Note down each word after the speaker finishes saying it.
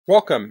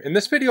Welcome. In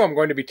this video I'm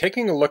going to be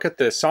taking a look at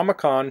the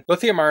Somikon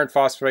lithium iron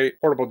phosphate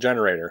portable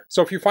generator.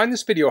 So if you find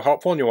this video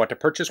helpful and you want to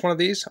purchase one of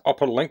these, I'll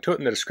put a link to it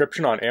in the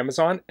description on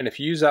Amazon, and if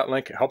you use that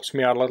link it helps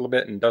me out a little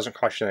bit and doesn't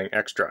cost you anything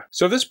extra.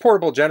 So this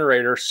portable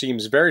generator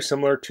seems very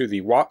similar to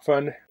the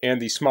Wattfund and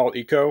the Small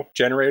Eco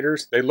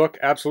generators. They look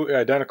absolutely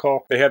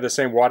identical. They have the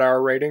same watt hour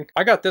rating.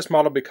 I got this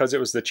model because it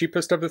was the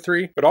cheapest of the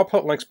three, but I'll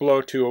put links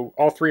below to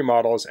all three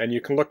models and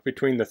you can look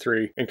between the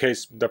three in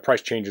case the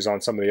price changes on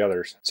some of the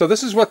others. So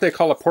this is what they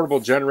call a portable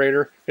generator.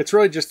 It's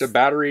really just a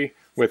battery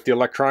with the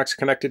electronics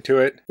connected to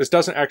it. This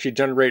doesn't actually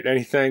generate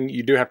anything.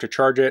 You do have to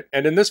charge it.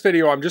 And in this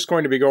video, I'm just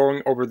going to be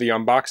going over the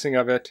unboxing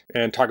of it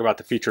and talk about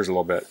the features a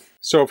little bit.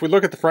 So if we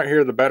look at the front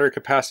here, the battery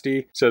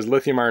capacity says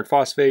lithium iron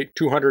phosphate,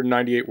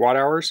 298 watt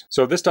hours.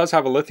 So this does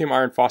have a lithium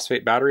iron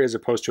phosphate battery as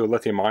opposed to a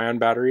lithium ion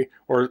battery,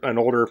 or an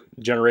older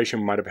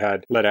generation might have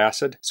had lead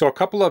acid. So a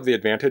couple of the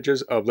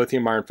advantages of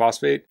lithium iron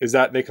phosphate is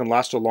that they can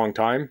last a long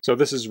time. So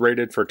this is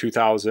rated for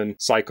 2000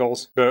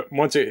 cycles, but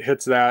once it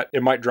hits that,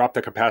 it might drop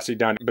the capacity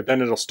down, but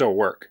then it'll still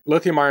work.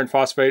 Lithium iron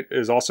phosphate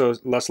is also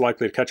less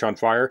likely to catch on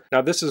fire.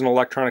 Now this is an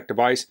electronic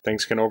device.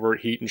 Things can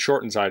overheat and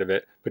short inside of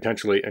it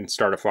potentially and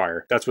start a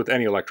fire. That's with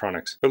any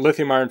electronics. But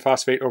lithium iron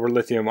phosphate over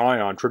lithium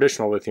ion,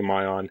 traditional lithium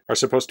ion, are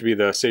supposed to be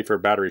the safer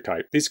battery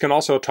type. These can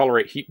also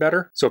tolerate heat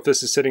better. So if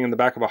this is sitting in the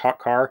back of a hot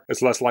car,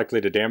 it's less likely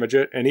to damage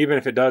it. And even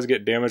if it does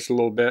get damaged a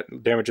little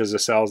bit, damages the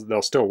cells,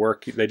 they'll still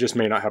work. They just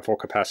may not have full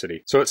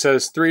capacity. So it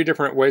says 3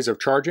 different ways of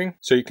charging.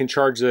 So you can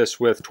charge this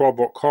with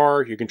 12-volt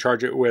car, you can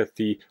charge it with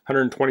the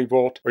 120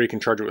 volt, or you can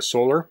charge it with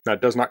solar.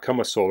 That does not come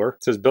with solar.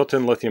 It says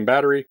built-in lithium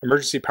battery,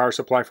 emergency power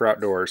supply for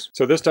outdoors.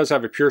 So this does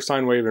have a pure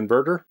sine wave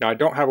inverter. Now I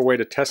don't have a way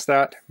to test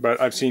that,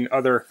 but I've seen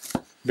other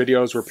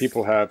videos where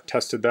people have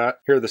tested that.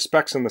 Here are the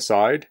specs on the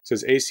side. It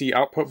says AC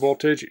output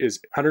voltage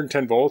is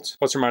 110 volts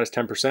plus or minus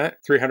 10%,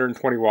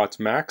 320 watts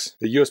max.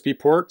 The USB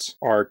ports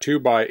are 2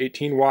 by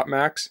 18 watt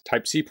max.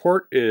 Type C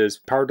port is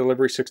power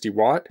delivery 60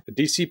 watt. The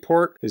DC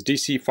port is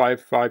DC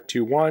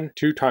 5521,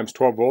 2 times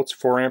 12 volts,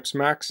 4 amps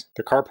max.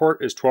 The car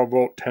port is 12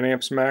 volt, 10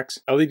 amps max.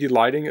 LED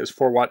lighting is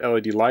 4 watt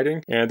LED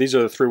lighting. And these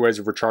are the 3 ways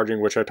of recharging,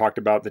 which I talked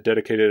about. The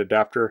dedicated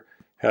adapter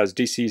has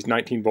DC's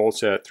 19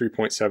 volts at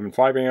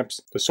 3.75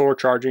 amps. The solar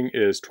charging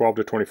is 12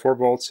 to 24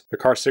 volts. The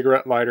car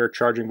cigarette lighter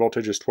charging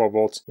voltage is 12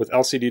 volts with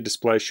LCD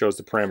display shows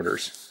the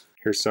parameters.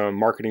 Here's some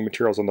marketing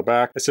materials on the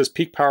back. It says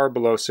peak power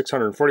below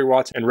 640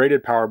 watts and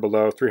rated power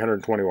below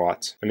 320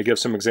 watts. And to give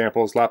some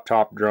examples,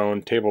 laptop,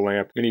 drone, table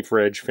lamp, mini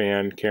fridge,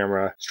 fan,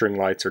 camera, string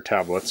lights, or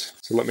tablets.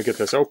 So let me get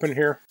this open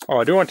here. Oh,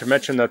 I do want to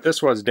mention that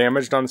this was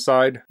damaged on the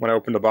side when I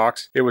opened the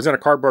box. It was in a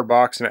cardboard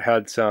box and it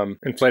had some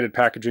inflated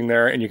packaging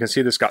there, and you can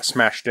see this got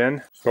smashed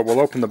in. But we'll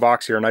open the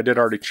box here, and I did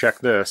already check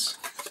this.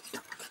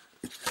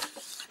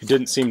 It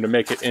didn't seem to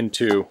make it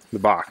into the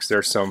box.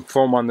 There's some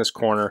foam on this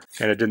corner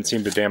and it didn't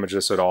seem to damage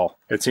this at all.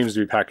 It seems to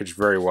be packaged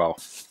very well.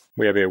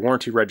 We have a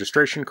warranty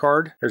registration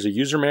card. There's a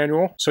user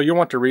manual. So you'll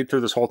want to read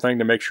through this whole thing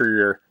to make sure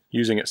you're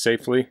using it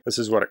safely. This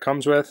is what it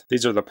comes with.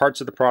 These are the parts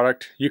of the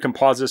product. You can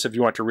pause this if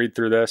you want to read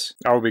through this.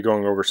 I will be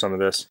going over some of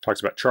this. It talks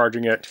about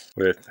charging it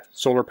with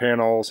solar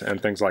panels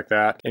and things like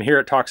that. And here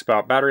it talks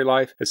about battery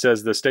life. It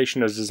says the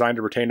station is designed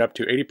to retain up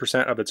to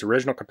 80% of its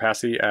original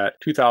capacity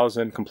at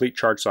 2,000 complete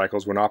charge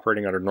cycles when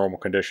operating under normal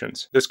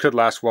conditions. This could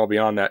last well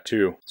beyond that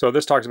too. So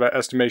this talks about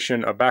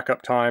estimation of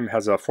backup time,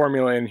 has a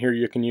formula in here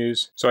you can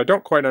use. So I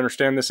don't quite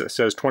understand this. It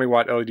says 20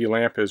 watt LED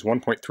lamp is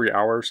 1.3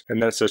 hours.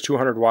 And then it says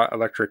 200 watt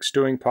electric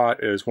stewing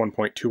pot is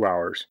 1.2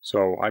 hours.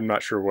 So I'm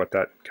not sure what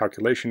that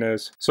calculation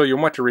is. So you'll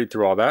want to read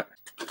through all that.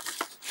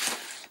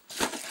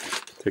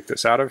 Take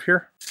this out of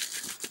here.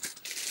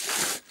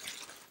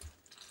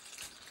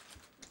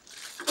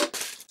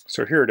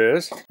 So here it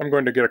is. I'm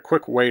going to get a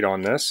quick weight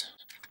on this.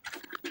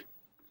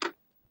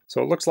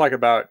 So it looks like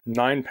about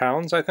 9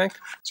 pounds, I think.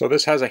 So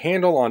this has a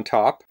handle on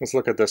top. Let's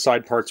look at the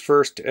side parts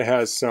first. It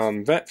has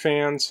some vent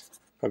fans,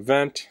 a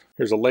vent.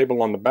 Here's a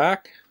label on the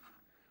back.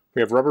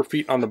 We have rubber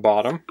feet on the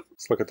bottom.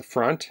 Let's look at the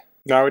front.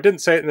 Now, it didn't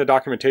say it in the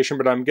documentation,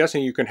 but I'm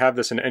guessing you can have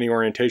this in any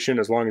orientation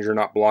as long as you're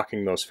not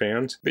blocking those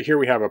fans. But here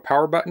we have a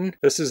power button.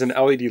 This is an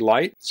LED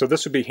light. So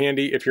this would be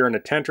handy if you're in a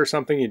tent or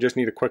something, you just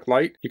need a quick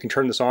light. You can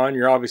turn this on.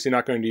 You're obviously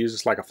not going to use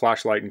this like a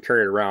flashlight and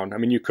carry it around. I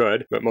mean, you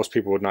could, but most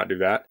people would not do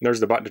that. And there's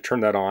the button to turn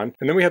that on.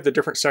 And then we have the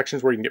different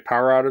sections where you can get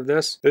power out of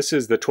this. This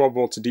is the 12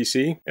 volts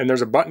DC, and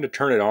there's a button to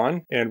turn it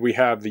on. And we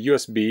have the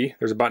USB.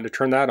 There's a button to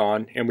turn that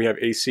on, and we have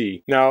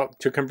AC. Now,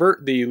 to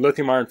convert the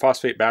lithium iron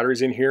phosphate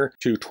batteries in here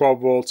to 12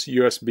 volts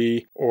USB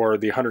or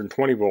the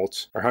 120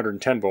 volts or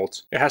 110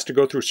 volts, it has to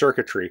go through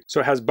circuitry. So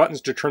it has buttons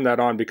to turn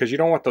that on because you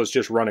don't want those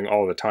just running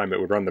all the time.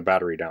 It would run the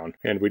battery down.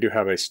 And we do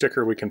have a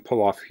sticker we can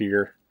pull off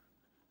here.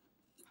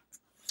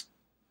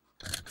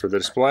 for the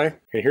display.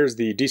 And here's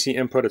the DC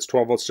input. It's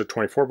 12 volts to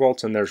 24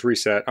 volts, and there's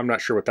reset. I'm not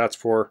sure what that's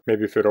for.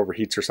 Maybe if it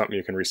overheats or something,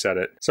 you can reset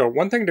it. So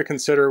one thing to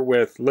consider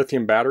with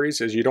lithium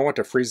batteries is you don't want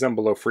to freeze them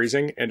below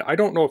freezing, and I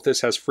don't know if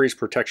this has freeze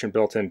protection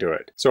built into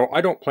it. So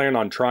I don't plan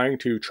on trying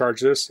to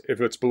charge this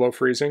if it's below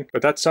freezing,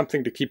 but that's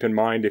something to keep in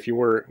mind if you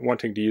were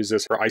wanting to use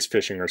this for ice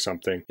fishing or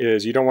something,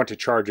 is you don't want to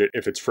charge it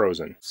if it's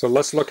frozen. So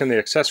let's look in the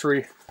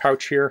accessory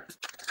pouch here.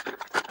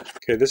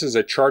 Okay, this is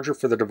a charger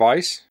for the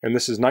device, and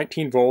this is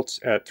 19 volts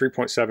at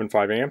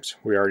 3.75 amps.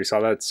 We already saw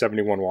that, it's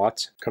 71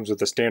 watts. Comes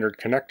with a standard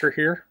connector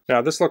here.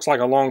 Now this looks like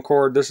a long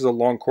cord. This is a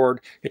long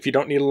cord. If you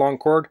don't need a long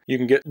cord, you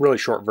can get really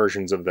short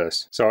versions of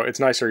this. So it's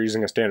nicer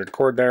using a standard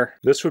cord there.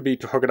 This would be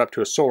to hook it up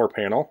to a solar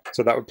panel.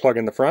 So that would plug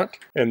in the front,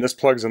 and this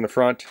plugs in the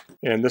front,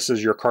 and this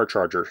is your car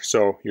charger.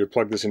 So you would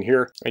plug this in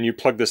here, and you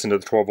plug this into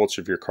the 12 volts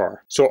of your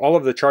car. So all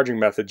of the charging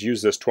methods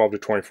use this 12 to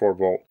 24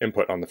 volt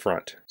input on the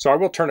front. So I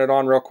will turn it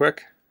on real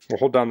quick. We'll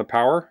hold down the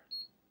power.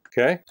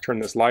 Okay, turn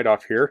this light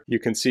off here. You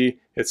can see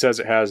it says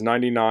it has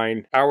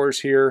 99 hours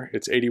here.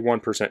 It's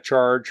 81%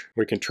 charge.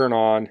 We can turn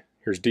on,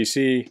 here's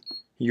DC,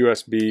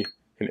 USB,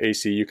 and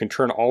AC. You can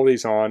turn all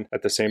these on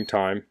at the same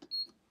time.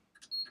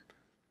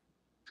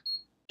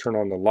 Turn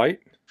on the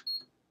light.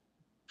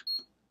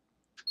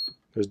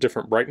 There's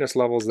different brightness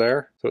levels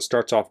there. So it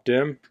starts off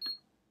dim.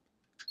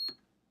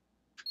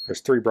 There's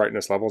 3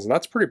 brightness levels, and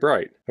that's pretty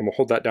bright. And we'll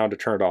hold that down to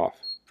turn it off.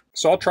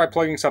 So I'll try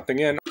plugging something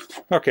in.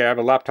 Okay, I have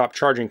a laptop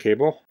charging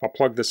cable. I'll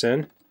plug this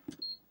in.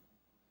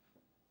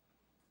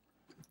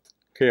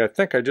 Okay, I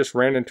think I just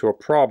ran into a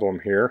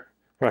problem here.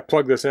 When I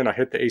plug this in, I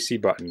hit the AC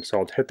button. So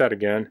I'll hit that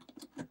again.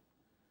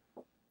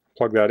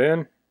 Plug that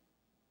in.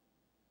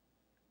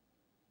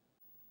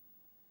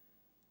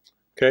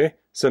 Okay,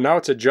 so now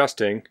it's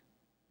adjusting,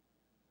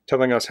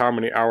 telling us how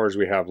many hours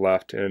we have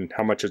left and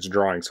how much it's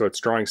drawing. So it's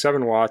drawing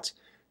 7 watts.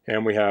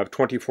 And we have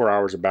 24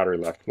 hours of battery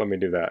left. Let me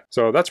do that.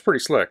 So that's pretty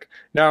slick.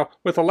 Now,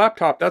 with a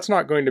laptop, that's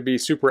not going to be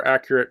super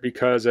accurate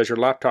because as your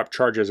laptop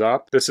charges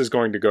up, this is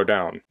going to go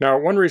down. Now,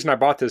 one reason I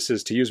bought this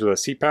is to use with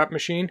a CPAP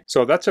machine.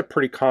 So that's a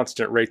pretty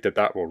constant rate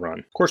that will run.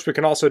 Of course, we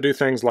can also do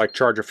things like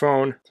charge a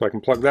phone. So I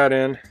can plug that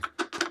in.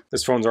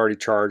 This phone's already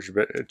charged,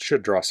 but it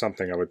should draw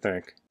something, I would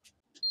think.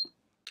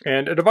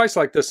 And a device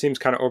like this seems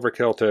kind of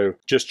overkill to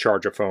just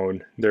charge a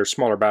phone. There's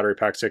smaller battery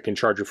packs that can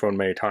charge your phone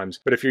many times.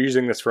 But if you're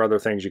using this for other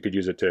things, you could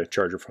use it to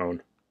charge your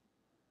phone.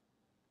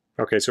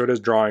 Okay, so it is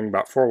drawing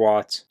about 4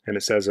 watts, and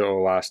it says it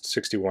will last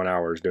 61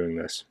 hours doing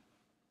this.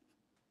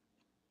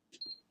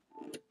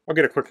 I'll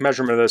get a quick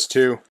measurement of this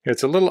too.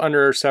 It's a little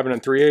under 7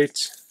 3/8.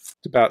 It's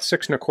about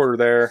 6 1/4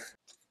 there.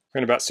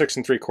 And about 6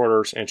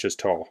 3/4 inches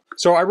tall.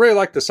 So I really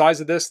like the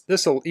size of this.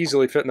 This will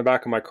easily fit in the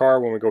back of my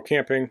car when we go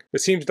camping. It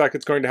seems like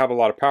it's going to have a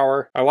lot of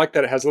power. I like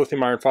that it has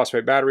lithium iron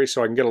phosphate batteries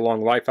so I can get a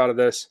long life out of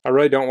this. I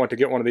really don't want to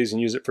get one of these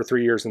and use it for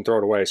 3 years and throw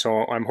it away,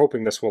 so I'm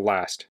hoping this will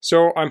last.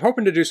 So I'm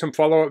hoping to do some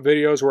follow-up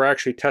videos where I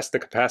actually test the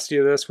capacity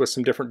of this with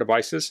some different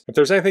devices. If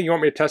there's anything you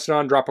want me to test it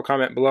on, drop a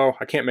comment below.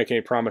 I can't make any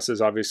promises,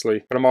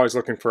 obviously, but I'm always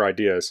looking for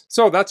ideas.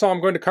 So that's all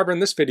I'm going to cover in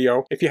this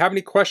video. If you have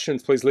any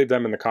questions, please leave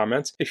them in the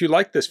comments. If you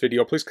like this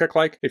video, please click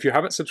like. If you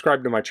haven't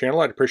subscribed to my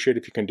channel, I'd appreciate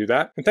if you can do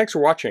that. And thanks for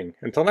watching.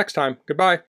 Until next time, goodbye.